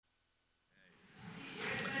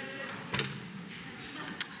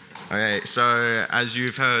Okay, so as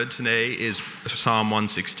you've heard, today is Psalm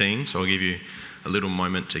 116, so I'll give you a little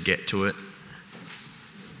moment to get to it.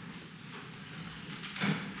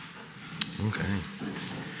 Okay.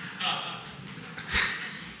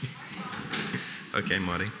 Okay,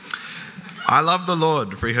 Marty. I love the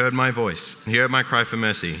Lord, for he heard my voice. He heard my cry for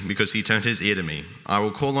mercy, because he turned his ear to me. I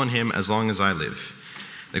will call on him as long as I live.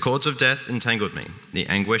 The cords of death entangled me. The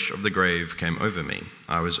anguish of the grave came over me.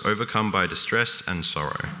 I was overcome by distress and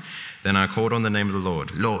sorrow. Then I called on the name of the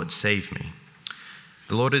Lord. Lord, save me.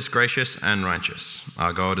 The Lord is gracious and righteous.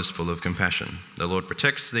 Our God is full of compassion. The Lord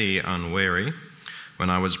protects the unwary. When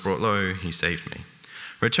I was brought low, he saved me.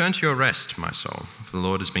 Return to your rest, my soul, for the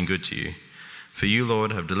Lord has been good to you. For you,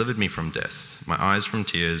 Lord, have delivered me from death, my eyes from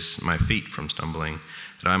tears, my feet from stumbling,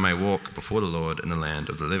 that I may walk before the Lord in the land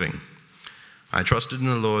of the living. I trusted in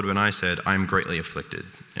the Lord when I said, I am greatly afflicted.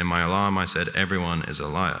 In my alarm I said, everyone is a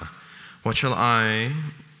liar. What shall I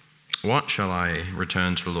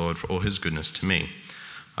return to the Lord for all his goodness to me?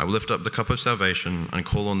 I will lift up the cup of salvation and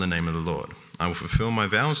call on the name of the Lord. I will fulfill my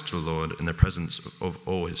vows to the Lord in the presence of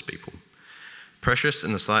all his people. Precious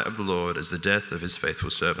in the sight of the Lord is the death of his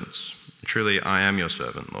faithful servants. Truly, I am your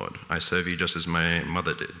servant, Lord. I serve you just as my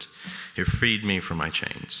mother did. You freed me from my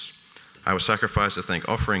chains. I will sacrifice a thank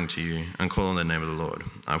offering to you and call on the name of the Lord.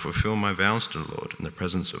 I will fulfill my vows to the Lord in the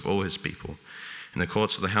presence of all his people. In the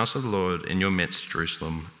courts of the house of the Lord, in your midst,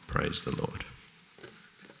 Jerusalem, praise the Lord.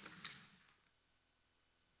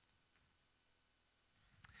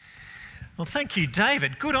 Well, thank you,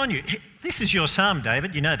 David. Good on you. This is your psalm,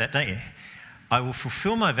 David. You know that, don't you? I will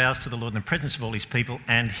fulfill my vows to the Lord in the presence of all his people,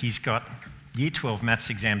 and he's got Year 12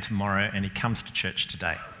 maths exam tomorrow, and he comes to church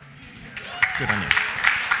today. Good on you.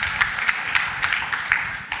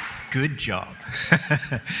 Good job.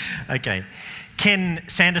 Okay. Ken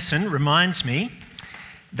Sanderson reminds me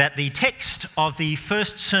that the text of the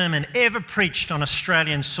first sermon ever preached on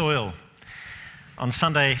Australian soil on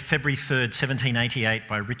Sunday, February 3rd, 1788,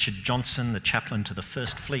 by Richard Johnson, the chaplain to the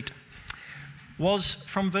First Fleet, was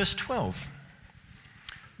from verse 12.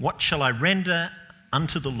 What shall I render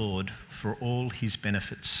unto the Lord for all his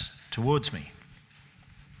benefits towards me?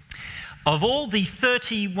 Of all the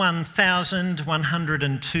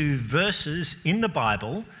 31,102 verses in the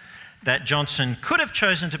Bible that Johnson could have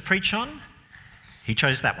chosen to preach on, he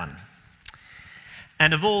chose that one.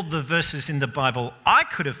 And of all the verses in the Bible I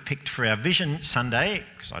could have picked for our Vision Sunday,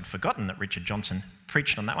 because I'd forgotten that Richard Johnson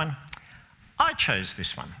preached on that one, I chose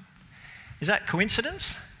this one. Is that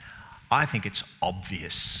coincidence? I think it's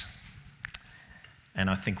obvious.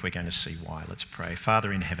 And I think we're going to see why. Let's pray.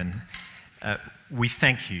 Father in heaven, we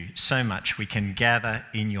thank you so much we can gather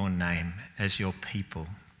in your name as your people.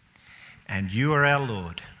 And you are our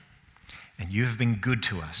Lord, and you have been good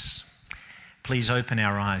to us. Please open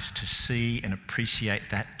our eyes to see and appreciate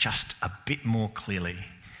that just a bit more clearly,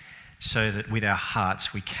 so that with our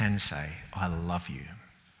hearts we can say, I love you.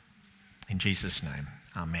 In Jesus' name,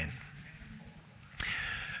 amen.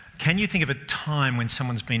 Can you think of a time when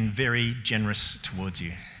someone's been very generous towards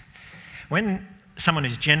you? When someone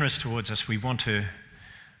is generous towards us, we want to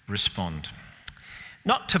respond.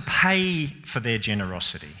 Not to pay for their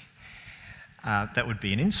generosity. That would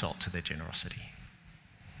be an insult to their generosity.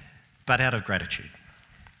 But out of gratitude.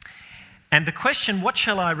 And the question, what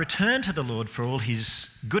shall I return to the Lord for all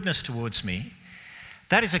his goodness towards me?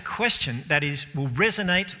 That is a question that will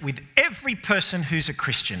resonate with every person who's a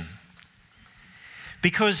Christian.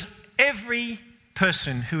 Because every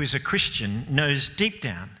person who is a Christian knows deep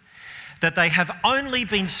down that they have only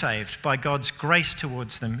been saved by God's grace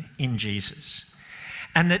towards them in Jesus.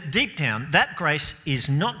 And that deep down, that grace is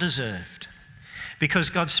not deserved. Because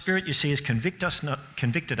God's Spirit, you see, has convicted us not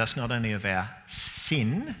only of our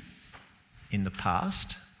sin in the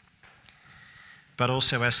past, but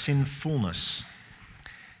also our sinfulness.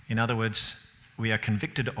 In other words, we are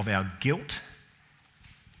convicted of our guilt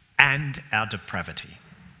and our depravity.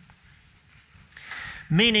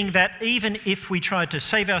 Meaning that even if we tried to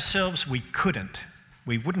save ourselves, we couldn't.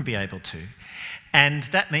 We wouldn't be able to. And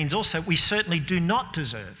that means also we certainly do not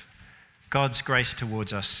deserve God's grace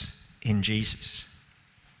towards us in Jesus.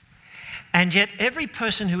 And yet every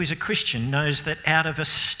person who is a Christian knows that out of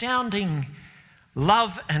astounding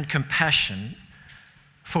love and compassion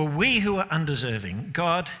for we who are undeserving,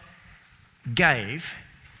 God gave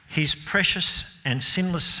his precious and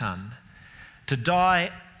sinless Son to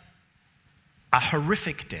die a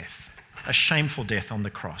horrific death, a shameful death on the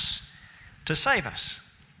cross, to save us,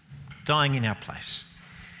 dying in our place.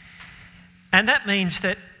 And that means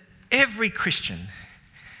that every Christian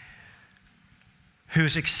who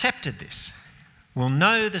has accepted this will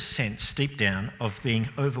know the sense deep down of being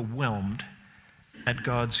overwhelmed at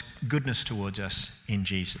God's goodness towards us in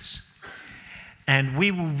Jesus. And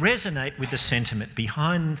we will resonate with the sentiment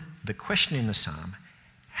behind the question in the psalm,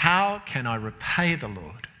 how can I repay the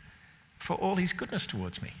Lord for all his goodness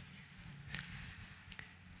towards me?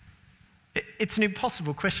 It's an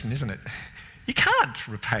impossible question, isn't it? You can't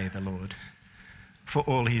repay the Lord for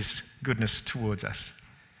all his goodness towards us.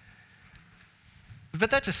 But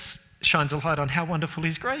that just shines a light on how wonderful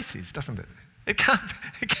his grace is, doesn't it? It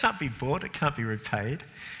can't be bought, it can't be repaid.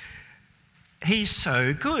 He's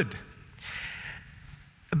so good.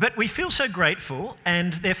 But we feel so grateful,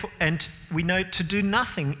 and we know to do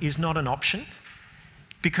nothing is not an option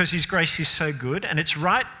because his grace is so good, and it's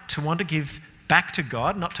right to want to give back to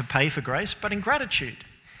God, not to pay for grace, but in gratitude.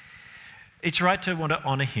 It's right to want to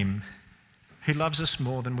honour him who loves us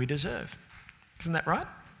more than we deserve. Isn't that right?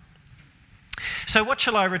 So what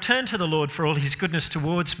shall I return to the Lord for all his goodness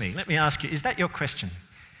towards me? Let me ask you, is that your question?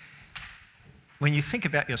 When you think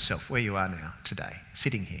about yourself, where you are now, today,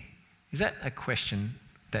 sitting here, is that a question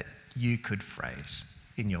that you could phrase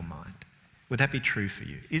in your mind? Would that be true for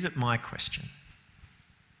you? Is it my question?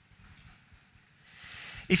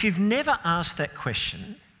 If you've never asked that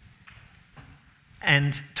question,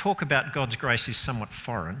 and talk about God's grace is somewhat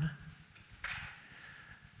foreign,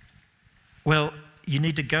 well, you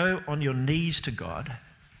need to go on your knees to God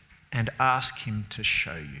and ask him to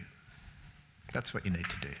show you. That's what you need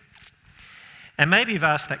to do. And maybe you've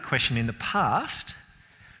asked that question in the past,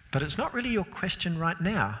 but it's not really your question right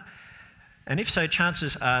now. And if so,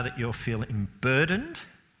 chances are that you're feeling burdened,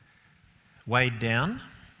 weighed down,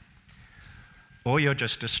 or you're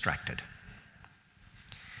just distracted.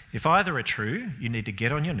 If either are true, you need to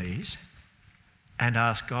get on your knees and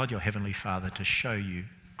ask God, your Heavenly Father, to show you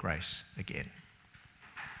grace again.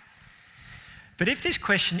 But if this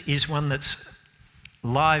question is one that's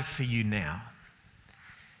live for you now,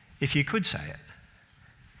 if you could say it,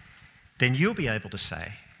 then you'll be able to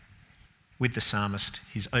say, with the psalmist,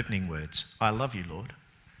 his opening words, I love you, Lord.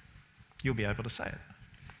 You'll be able to say it.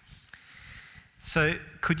 So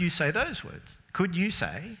could you say those words? Could you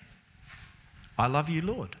say, I love you,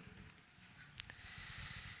 Lord?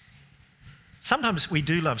 Sometimes we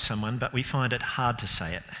do love someone, but we find it hard to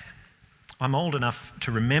say it. I'm old enough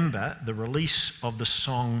to remember the release of the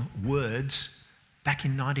song Words back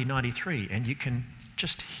in 1993, and you can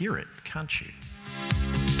just hear it, can't you?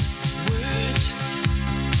 Words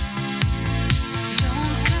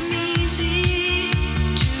don't come easy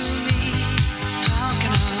to me. How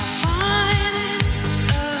can I find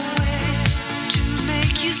a way to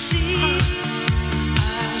make you see I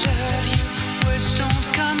love you? Words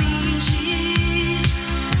don't come easy.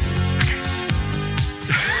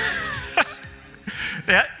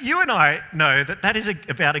 Now, you and I know that is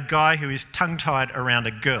about a guy who is tongue-tied around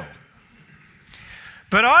a girl.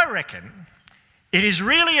 But I reckon it is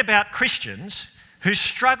really about Christians who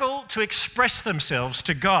struggle to express themselves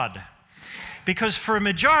to God. Because for a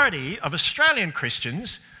majority of Australian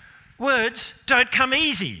Christians, words don't come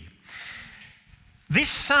easy. This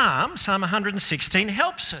psalm, Psalm 116,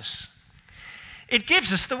 helps us. It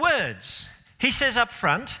gives us the words. He says up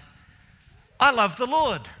front, I love the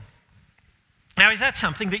Lord. Now, is that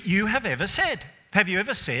something that you have ever said? Have you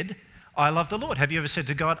ever said, I love the Lord? Have you ever said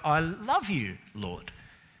to God, I love you, Lord?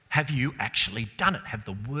 Have you actually done it? Have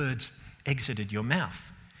the words exited your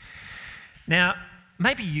mouth? Now,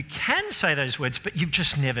 maybe you can say those words, but you've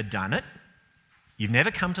just never done it. You've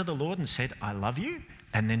never come to the Lord and said, I love you,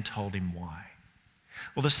 and then told him why.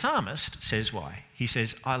 Well, the psalmist says why. He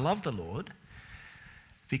says, I love the Lord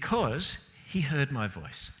because he heard my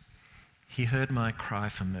voice. He heard my cry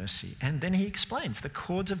for mercy. And then he explains, the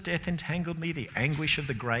cords of death entangled me, the anguish of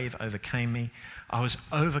the grave overcame me. I was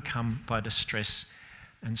overcome by distress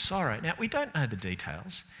and sorrow. Now, we don't know the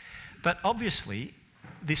details, but obviously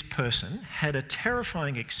this person had a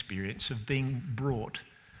terrifying experience of being brought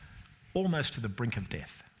almost to the brink of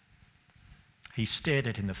death. He stared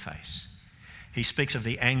it in the face. He speaks of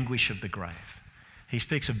the anguish of the grave. He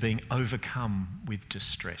speaks of being overcome with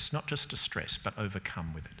distress, not just distress, but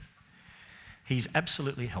overcome with it. He's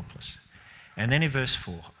absolutely helpless. And then in verse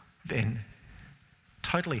 4, then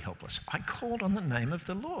totally helpless, I called on the name of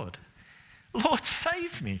the Lord. Lord,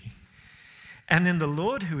 save me. And then the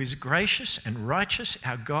Lord, who is gracious and righteous,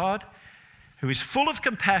 our God, who is full of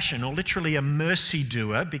compassion, or literally a mercy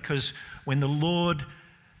doer, because when the Lord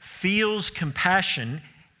feels compassion,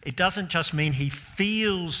 it doesn't just mean he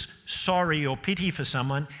feels sorry or pity for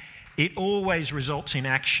someone, it always results in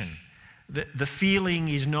action. The feeling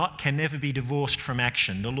can never be divorced from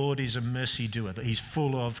action. The Lord is a mercy doer. He's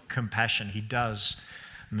full of compassion. He does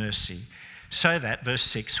mercy. So that, verse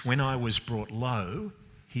 6, when I was brought low,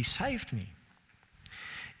 he saved me.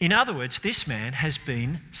 In other words, this man has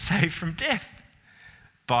been saved from death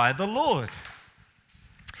by the Lord.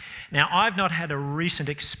 Now, I've not had a recent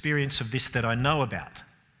experience of this that I know about,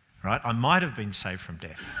 right? I might have been saved from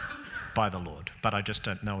death by the Lord, but I just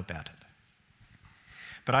don't know about it.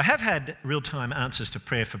 But I have had real-time answers to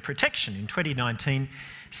prayer for protection. In 2019,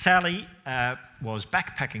 Sally was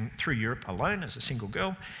backpacking through Europe alone as a single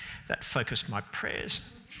girl. That focused my prayers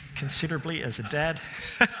considerably as a dad.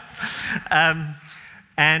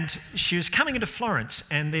 And she was coming into Florence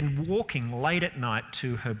and then walking late at night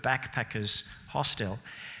to her backpackers' hostel.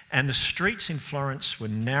 And the streets in Florence were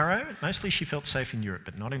narrow. Mostly she felt safe in Europe,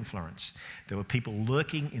 but not in Florence. There were people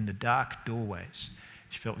lurking in the dark doorways.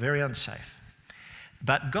 She felt very unsafe.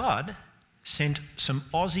 But God sent some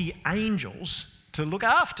Aussie angels to look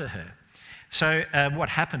after her. So what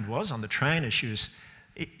happened was, on the train, as she was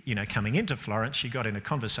coming into Florence, she got in a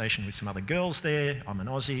conversation with some other girls there. I'm an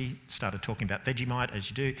Aussie, started talking about Vegemite, as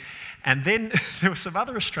you do. And then there were some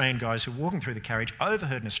other Australian guys who were walking through the carriage,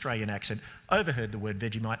 overheard an Australian accent, overheard the word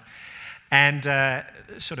Vegemite, and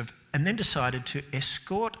then decided to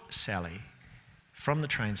escort Sally from the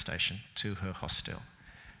train station to her hostel.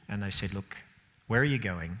 And they said, look, where are you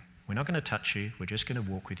going? We're not going to touch you. We're just going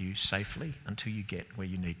to walk with you safely until you get where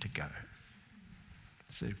you need to go.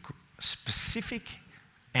 It's a specific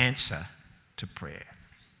answer to prayer.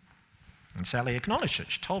 And Sally acknowledged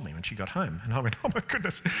it. She told me when she got home. And I went, oh my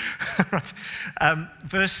goodness. Right.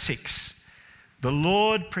 Verse 6, the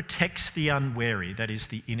Lord protects the unwary, that is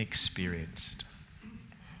the inexperienced.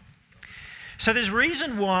 So there's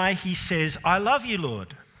reason why he says, I love you,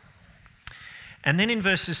 Lord. And then in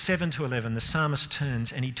verses 7 to 11, the psalmist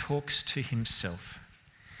turns and he talks to himself.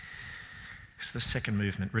 It's the second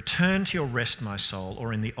movement. Return to your rest, my soul,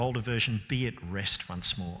 or in the older version, be at rest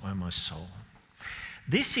once more, O my soul.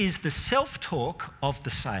 This is the self-talk of the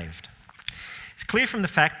saved. It's clear from the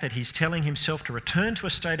fact that he's telling himself to return to a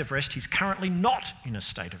state of rest. He's currently not in a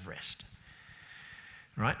state of rest.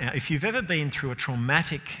 Right? Now, if you've ever been through a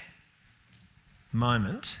traumatic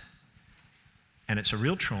moment, and it's a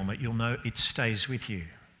real trauma, you'll know it stays with you.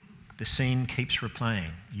 The scene keeps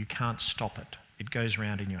replaying. You can't stop it. It goes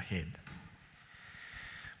round in your head.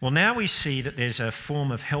 Well, now we see that there's a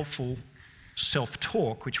form of helpful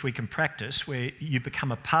self-talk which we can practice where you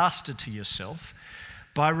become a pastor to yourself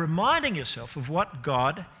by reminding yourself of what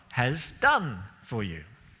God has done for you.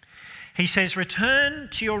 He says, return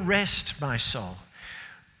to your rest, my soul,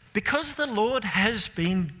 because the Lord has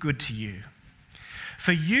been good to you.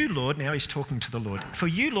 For you, Lord, now he's talking to the Lord, for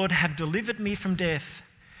you, Lord, have delivered me from death,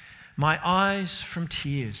 my eyes from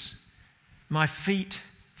tears, my feet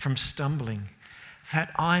from stumbling,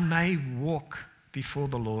 that I may walk before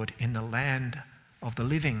the Lord in the land of the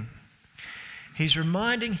living. He's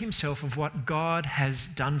reminding himself of what God has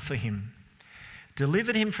done for him,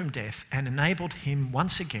 delivered him from death and enabled him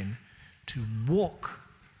once again to walk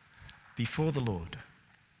before the Lord.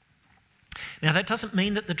 Now, that doesn't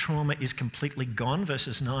mean that the trauma is completely gone.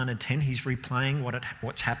 Verses 9 and 10, he's replaying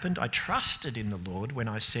what's happened. I trusted in the Lord when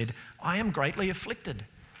I said, I am greatly afflicted.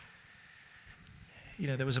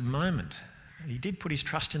 There was a moment. He did put his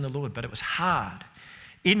trust in the Lord, but it was hard.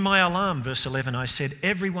 In my alarm, verse 11, I said,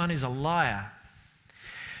 everyone is a liar.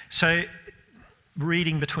 So,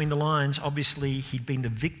 reading between the lines, obviously he'd been the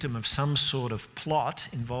victim of some sort of plot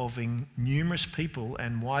involving numerous people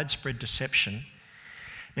and widespread deception.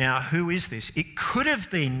 Now, who is this? It could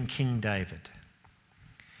have been King David.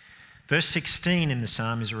 Verse 16 in the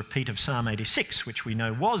psalm is a repeat of Psalm 86, which we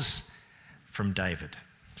know was from David.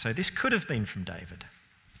 So this could have been from David.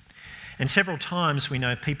 And several times we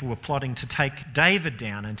know people were plotting to take David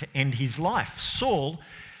down and to end his life. Saul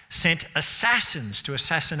sent assassins to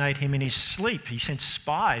assassinate him in his sleep. He sent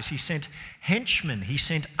spies. He sent henchmen. He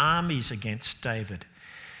sent armies against David.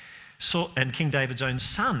 And King David's own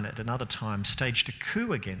son at another time staged a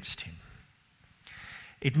coup against him.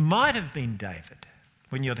 It might have been David.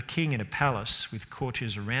 When you're the king in a palace with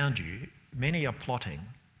courtiers around you, many are plotting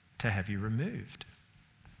to have you removed.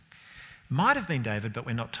 Might have been David, but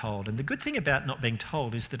we're not told. And the good thing about not being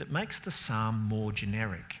told is that it makes the psalm more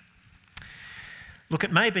generic. Look,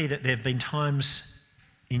 it may be that there have been times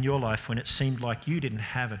in your life when it seemed like you didn't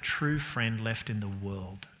have a true friend left in the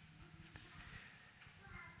world.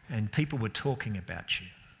 And people were talking about you,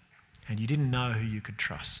 and you didn't know who you could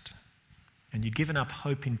trust. And you'd given up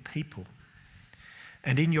hope in people.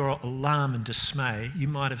 And in your alarm and dismay, you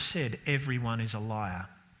might have said, everyone is a liar.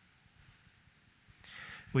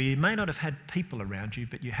 Well, you may not have had people around you,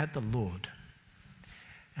 but you had the Lord.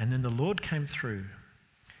 And then the Lord came through.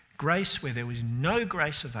 Grace where there was no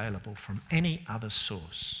grace available from any other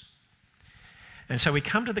source. And so we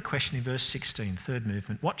come to the question in verse 16, third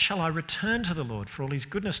movement, what shall I return to the Lord for all his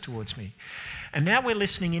goodness towards me? And now we're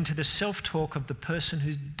listening into the self-talk of the person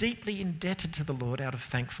who's deeply indebted to the Lord out of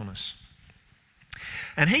thankfulness.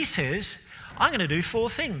 And he says, I'm going to do 4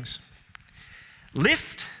 things.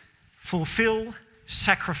 Lift, fulfill,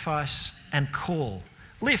 sacrifice, and call.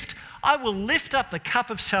 Lift. I will lift up the cup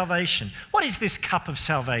of salvation. What is this cup of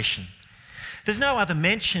salvation? There's no other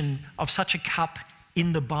mention of such a cup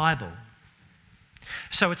in the Bible.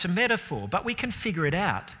 So it's a metaphor, but we can figure it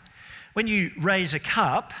out. When you raise a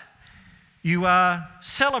cup, you are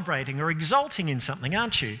celebrating or exulting in something,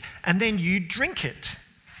 aren't you? And then you drink it.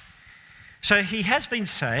 So he has been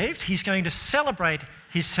saved. He's going to celebrate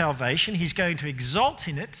his salvation. He's going to exult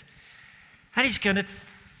in it. And he's going to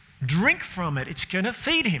drink from it. It's going to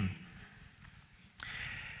feed him.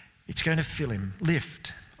 It's going to fill him.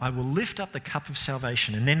 Lift. I will lift up the cup of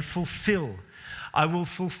salvation and then fulfill. I will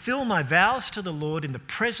fulfill my vows to the Lord in the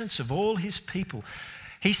presence of all his people.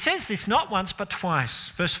 He says this not once but twice,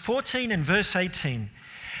 verse 14 and verse 18.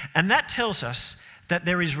 And that tells us that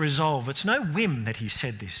there is resolve. It's no whim that he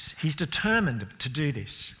said this. He's determined to do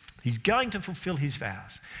this. He's going to fulfill his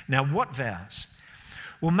vows. Now, what vows?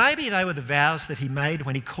 Well, maybe they were the vows that he made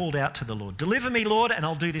when he called out to the Lord. Deliver me, Lord, and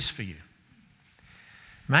I'll do this for you.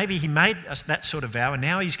 Maybe he made that sort of vow and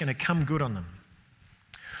now he's going to come good on them.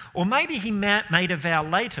 Or maybe he made a vow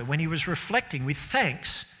later when he was reflecting with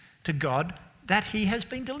thanks to God that he has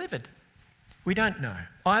been delivered. We don't know.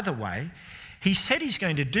 Either way, he said he's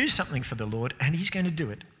going to do something for the Lord and he's going to do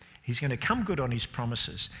it. He's going to come good on his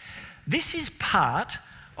promises. This is part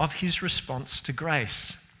of his response to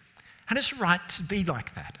grace. And it's right to be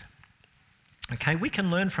like that. Okay, we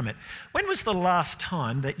can learn from it. When was the last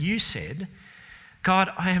time that you said,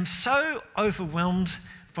 God, I am so overwhelmed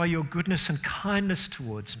by your goodness and kindness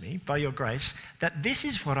towards me, by your grace, that this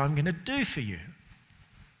is what I'm going to do for you?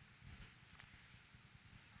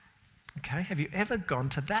 Okay, have you ever gone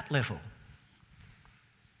to that level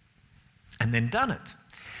and then done it?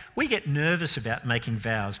 We get nervous about making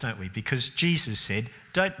vows, don't we? Because Jesus said,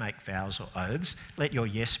 don't make vows or oaths. Let your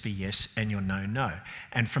yes be yes and your no, no.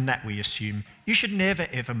 And from that we assume you should never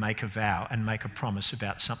ever make a vow and make a promise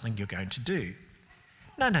about something you're going to do.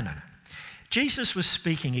 No. Jesus was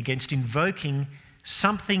speaking against invoking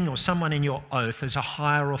something or someone in your oath as a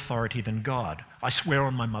higher authority than God. I swear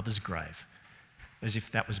on my mother's grave, as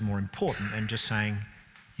if that was more important than just saying,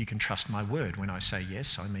 you can trust my word. When I say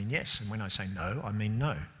yes, I mean yes. And when I say no, I mean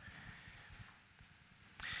no.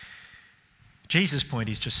 Jesus' point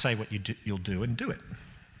is just say what you'll do and do it.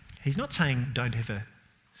 He's not saying don't ever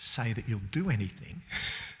say that you'll do anything.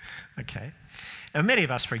 Okay. Now, many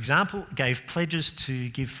of us, for example, gave pledges to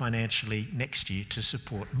give financially next year to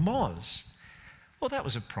support Moz. Well, that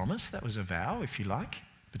was a promise, that was a vow, if you like,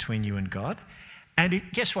 between you and God. And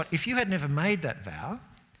guess what? If you had never made that vow,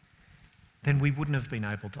 then we wouldn't have been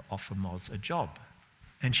able to offer Moz a job.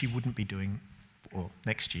 And she wouldn't be doing, or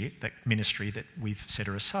next year, that ministry that we've set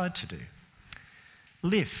her aside to do.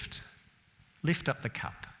 Lift up the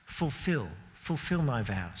cup, fulfill my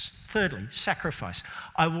vows. Thirdly, sacrifice.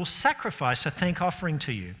 I will sacrifice a thank offering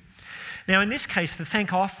to you. Now, in this case, the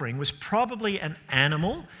thank offering was probably an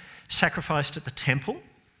animal sacrificed at the temple.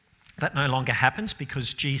 That no longer happens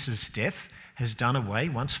because Jesus' death has done away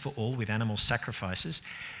once for all with animal sacrifices.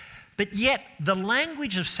 But yet, the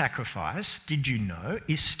language of sacrifice, did you know,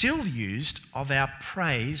 is still used of our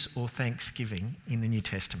praise or thanksgiving in the New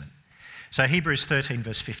Testament. So Hebrews 13,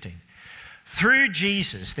 verse 15. Through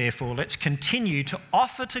Jesus, therefore, let's continue to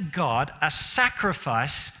offer to God a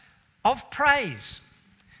sacrifice of praise,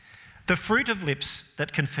 the fruit of lips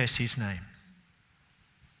that confess his name.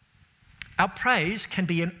 Our praise can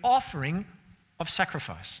be an offering of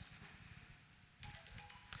sacrifice.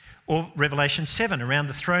 Or Revelation 7, around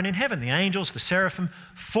the throne in heaven, the angels, the seraphim,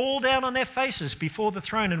 fall down on their faces before the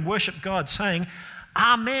throne and worship God, saying,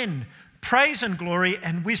 Amen, praise and glory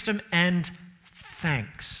and wisdom and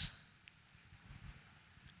thanks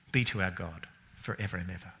be to our God forever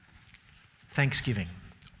and ever. Thanksgiving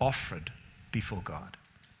offered before God.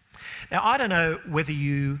 Now, I don't know whether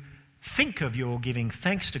you think of your giving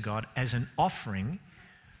thanks to God as an offering,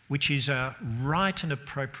 which is a right and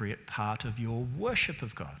appropriate part of your worship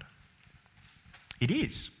of God. It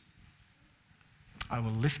is. I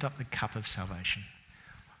will lift up the cup of salvation.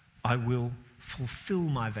 I will fulfill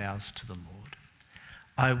my vows to the Lord.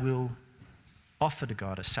 I will offer to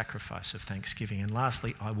God a sacrifice of thanksgiving. And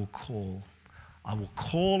lastly, I will call. I will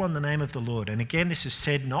call on the name of the Lord. And again, this is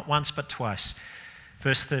said not once but twice.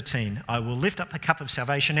 Verse 13, I will lift up the cup of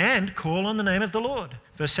salvation and call on the name of the Lord.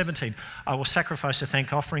 Verse 17, I will sacrifice a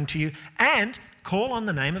thank offering to you and call on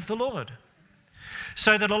the name of the Lord.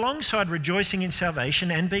 So that alongside rejoicing in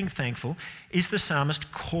salvation and being thankful is the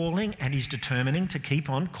psalmist calling, and he's determining to keep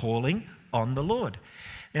on calling on the Lord.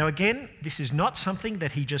 Now again, this is not something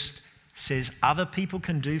that he just says other people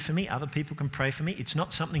can do for me, other people can pray for me. It's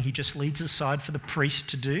not something he just leads aside for the priest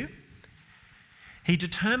to do. He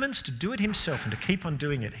determines to do it himself and to keep on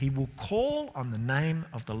doing it. He will call on the name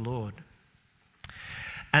of the Lord.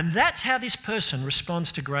 And that's how this person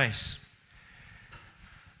responds to grace.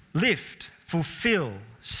 Lift, fulfill,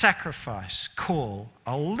 sacrifice, call.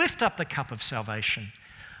 I'll lift up the cup of salvation.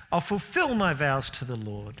 I'll fulfill my vows to the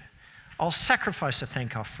Lord. I'll sacrifice a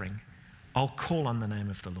thank offering. I'll call on the name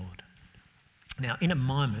of the Lord. Now, in a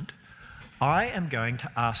moment, I am going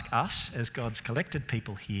to ask us, as God's collected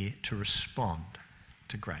people here, to respond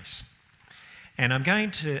to grace. And I'm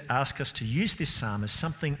going to ask us to use this psalm as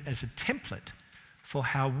something, as a template for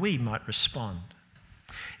how we might respond.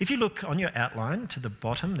 If you look on your outline to the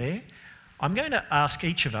bottom there, I'm going to ask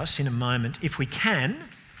each of us in a moment, if we can,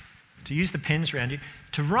 to use the pens around you,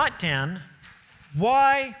 to write down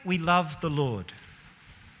why we love the Lord.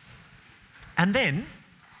 And then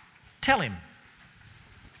tell him.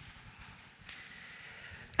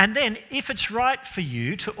 And then, if it's right for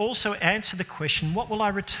you, to also answer the question, what will I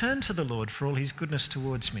return to the Lord for all his goodness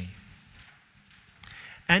towards me?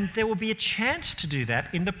 And there will be a chance to do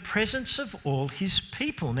that in the presence of all his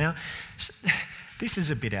people. Now, this is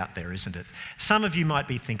a bit out there, isn't it? Some of you might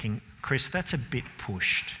be thinking, Chris, that's a bit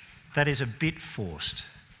pushed. That is a bit forced.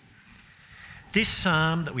 This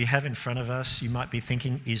psalm that we have in front of us, you might be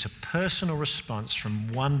thinking, is a personal response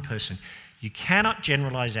from one person. You cannot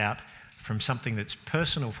generalise out from something that's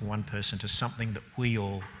personal for one person to something that we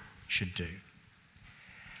all should do.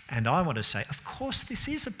 And I want to say, of course, this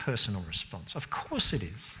is a personal response. Of course it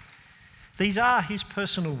is. These are his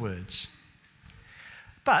personal words.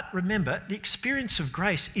 But remember, the experience of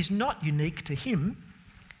grace is not unique to him.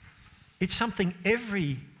 It's something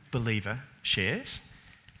every believer shares.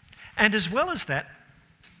 And as well as that,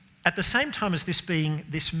 at the same time as this being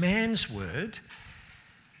this man's word,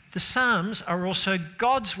 the Psalms are also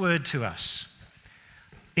God's word to us.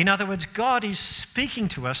 In other words, God is speaking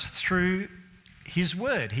to us through his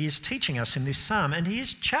word. He is teaching us in this psalm, and he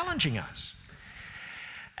is challenging us.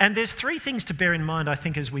 And there's three things to bear in mind, I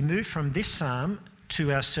think, as we move from this psalm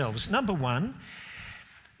to ourselves. Number one,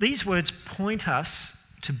 these words point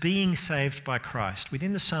us to being saved by Christ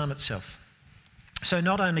within the psalm itself. So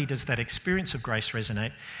not only does that experience of grace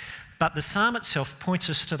resonate, but the psalm itself points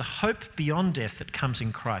us to the hope beyond death that comes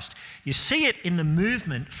in Christ. You see it in the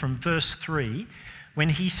movement from verse 3 when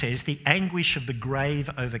he says, the anguish of the grave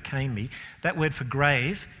overcame me. That word for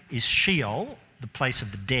grave is Sheol, the place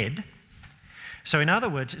of the dead. So in other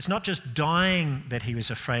words, it's not just dying that he was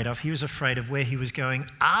afraid of. He was afraid of where he was going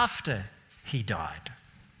after he died.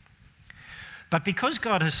 But because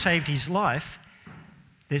God has saved his life,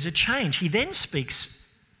 there's a change. He then speaks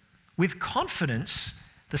with confidence,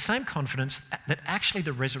 the same confidence that actually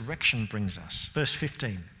the resurrection brings us. Verse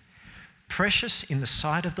 15, precious in the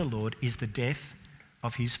sight of the Lord is the death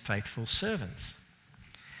of his faithful servants.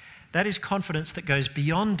 That is confidence that goes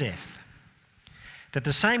beyond death. That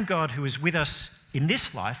the same God who is with us in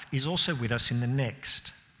this life is also with us in the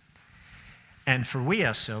next. And for we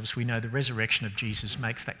ourselves, we know the resurrection of Jesus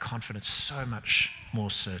makes that confidence so much more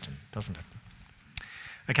certain, doesn't it?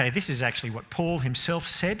 Okay, this is actually what Paul himself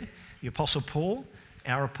said, the Apostle Paul,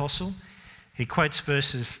 our apostle. He quotes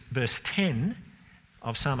verse 10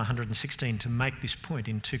 of Psalm 116 to make this point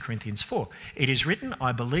in 2 Corinthians 4. It is written,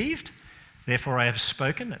 I believed, therefore I have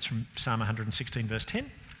spoken. That's from Psalm 116, verse 10.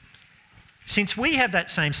 Since we have that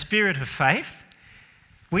same spirit of faith,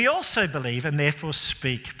 we also believe and therefore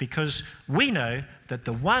speak, because we know that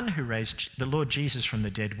the one who raised the Lord Jesus from the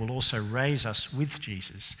dead will also raise us with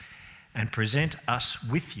Jesus and present us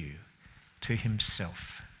with you to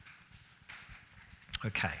himself.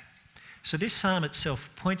 Okay, so this psalm itself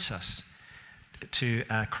points us to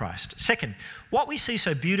Christ. Second, what we see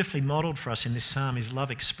so beautifully modelled for us in this psalm is love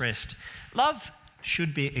expressed. Love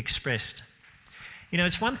should be expressed. You know,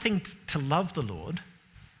 it's one thing to love the Lord,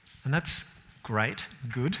 and that's great,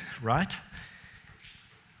 good, right?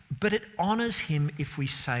 But it honours him if we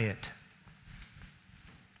say it.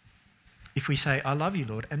 If we say, I love you,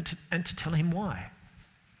 Lord, and to tell him why.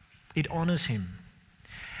 It honours him.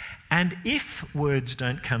 And if words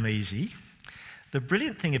don't come easy, the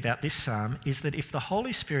brilliant thing about this psalm is that if the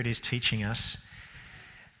Holy Spirit is teaching us,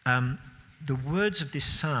 the words of this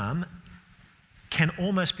psalm can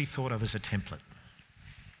almost be thought of as a template.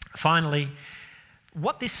 Finally,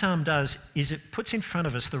 what this psalm does is it puts in front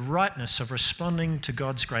of us the rightness of responding to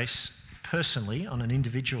God's grace personally on an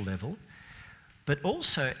individual level, but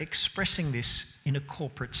also expressing this in a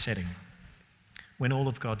corporate setting when all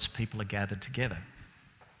of God's people are gathered together.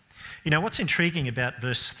 You know, what's intriguing about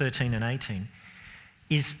verse 13 and 18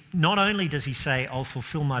 is not only does he say, I'll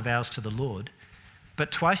fulfill my vows to the Lord,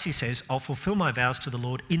 but twice he says, I'll fulfill my vows to the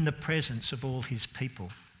Lord in the presence of all his people.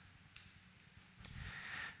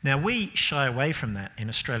 Now, we shy away from that in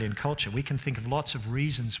Australian culture. We can think of lots of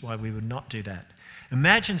reasons why we would not do that.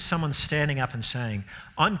 Imagine someone standing up and saying,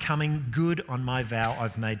 I'm coming good on my vow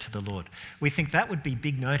I've made to the Lord. We think that would be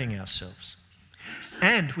big noting ourselves.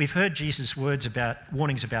 And we've heard Jesus' warnings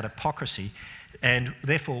about hypocrisy, and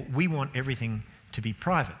therefore we want everything to be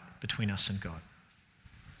private between us and God.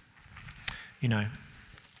 You know,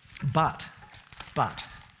 but, I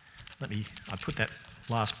put that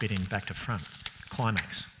last bit in back to front,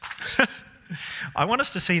 climax. I want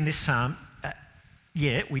us to see in this psalm,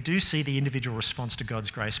 we do see the individual response to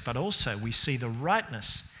God's grace, but also we see the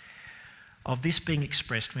rightness of this being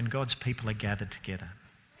expressed when God's people are gathered together.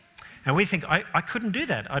 And we think, I couldn't do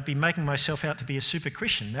that. I'd be making myself out to be a super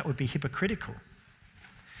Christian. That would be hypocritical.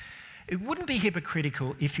 It wouldn't be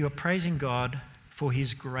hypocritical if you're praising God for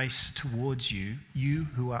his grace towards you, you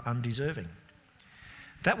who are undeserving.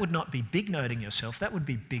 That would not be big noting yourself, that would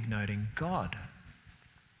be big noting God.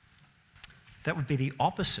 That would be the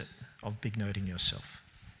opposite of big noting yourself.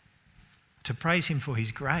 To praise him for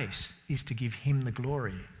his grace is to give him the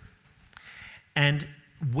glory. And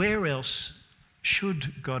where else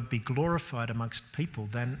should God be glorified amongst people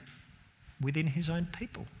than within his own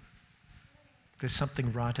people? There's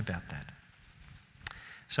something right about that.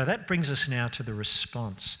 So that brings us now to the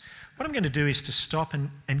response. What I'm going to do is to stop and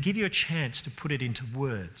give you a chance to put it into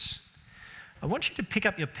words. I want you to pick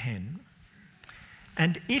up your pen,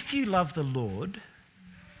 and if you love the Lord,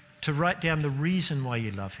 to write down the reason why you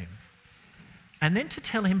love him, and then to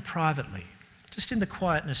tell him privately, just in the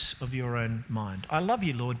quietness of your own mind, I love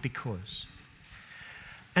you, Lord, because.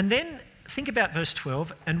 And then think about verse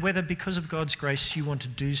 12 and whether because of God's grace you want to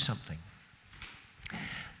do something.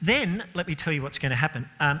 Then, let me tell you what's going to happen.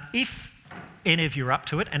 If any of you are up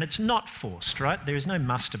to it, and it's not forced, right? There is no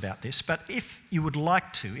must about this, but if you would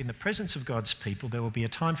like to, in the presence of God's people, there will be a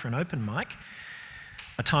time for an open mic,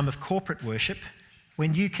 a time of corporate worship,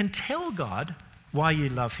 when you can tell God why you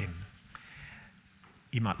love him.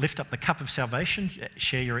 You might lift up the cup of salvation,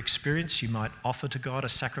 share your experience. You might offer to God a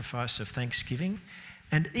sacrifice of thanksgiving.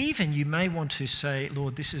 And even you may want to say,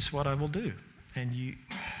 Lord, this is what I will do. And you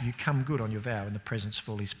come good on your vow in the presence of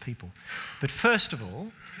all his people. But first of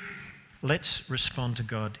all, let's respond to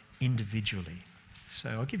God individually. So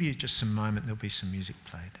I'll give you just some moment. There'll be some music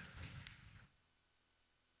played.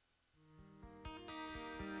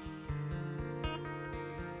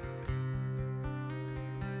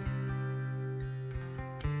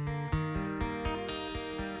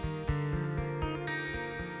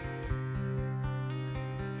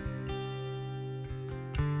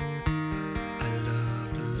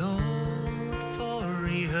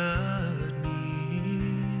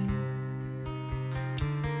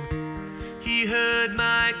 He heard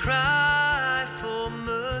my cry for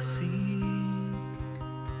mercy,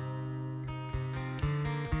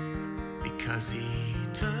 because he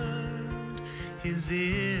turned his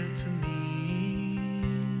ear to me.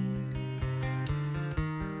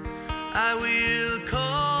 I will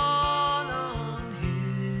call on him.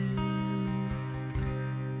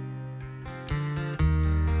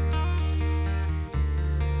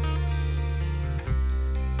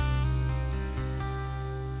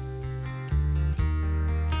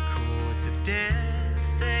 Death,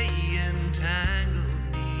 they entangled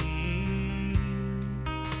me.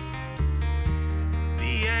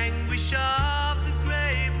 The anguish of the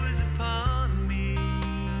grave was upon me.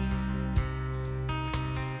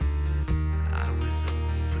 I was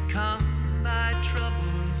overcome by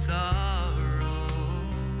trouble and sorrow.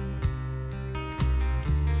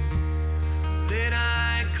 Then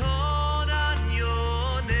I called on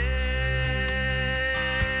your name.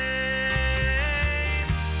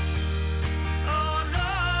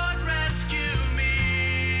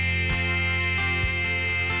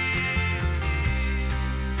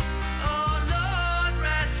 Oh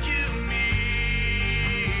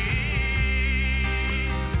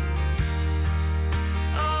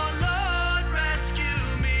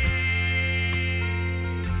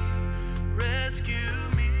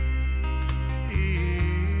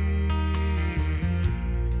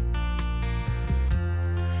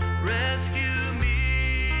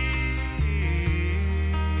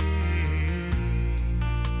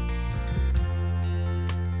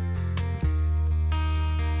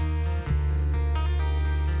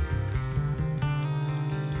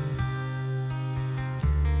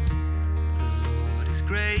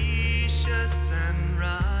gracious and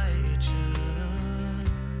righteous.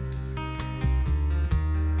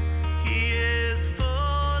 He is full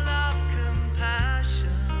of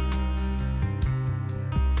compassion.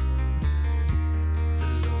 The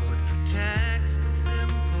Lord protects the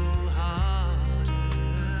simple-hearted.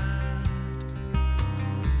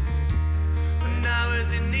 When I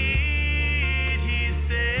was in need, He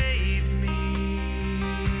saved me.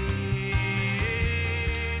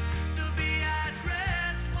 So be at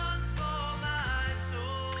rest once more, my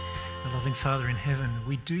soul. Our loving Father in heaven,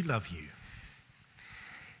 we do love you.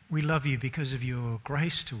 We love you because of your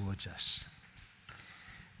grace towards us.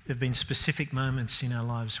 There have been specific moments in our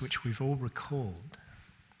lives which we've all recalled,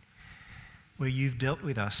 where you've dealt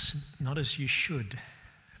with us not as you should,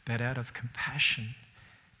 but out of compassion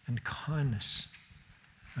and kindness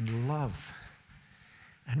and love.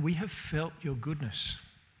 And we have felt your goodness,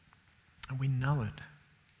 and we know it.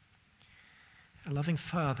 Our loving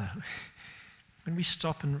Father, when we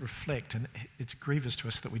stop and reflect, and it's grievous to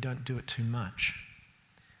us that we don't do it too much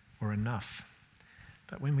or enough,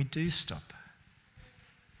 but when we do stop,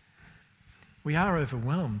 we are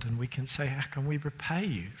overwhelmed, and we can say, how can we repay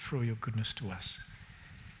you for all your goodness to us?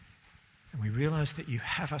 And we realise that you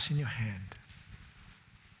have us in your hand,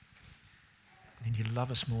 and you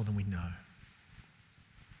love us more than we know.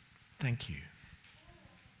 Thank you.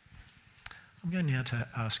 I'm going now to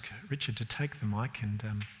ask Richard to take the mic, and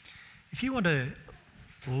if you want to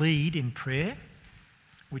lead in prayer,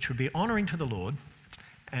 which would be honouring to the Lord,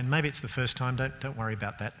 and maybe it's the first time, don't worry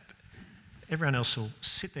about that. Everyone else will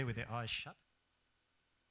sit there with their eyes shut.